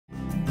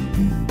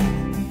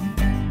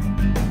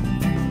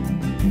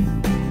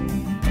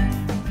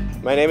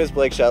My name is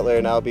Blake Shetler,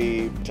 and I'll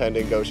be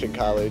attending Goshen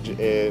College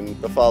in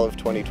the fall of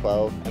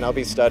 2012. And I'll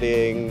be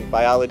studying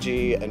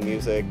biology and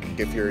music.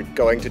 If you're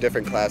going to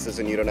different classes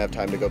and you don't have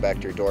time to go back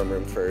to your dorm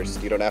room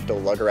first, you don't have to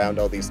lug around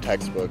all these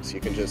textbooks. You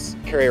can just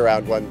carry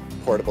around one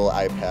portable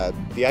iPad.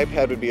 The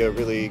iPad would be a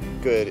really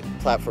good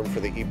platform for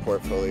the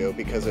e-portfolio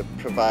because it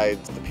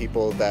provides the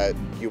people that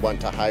you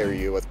want to hire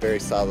you a very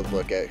solid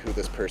look at who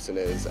this person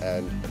is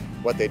and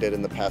what they did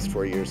in the past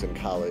 4 years in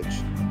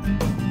college.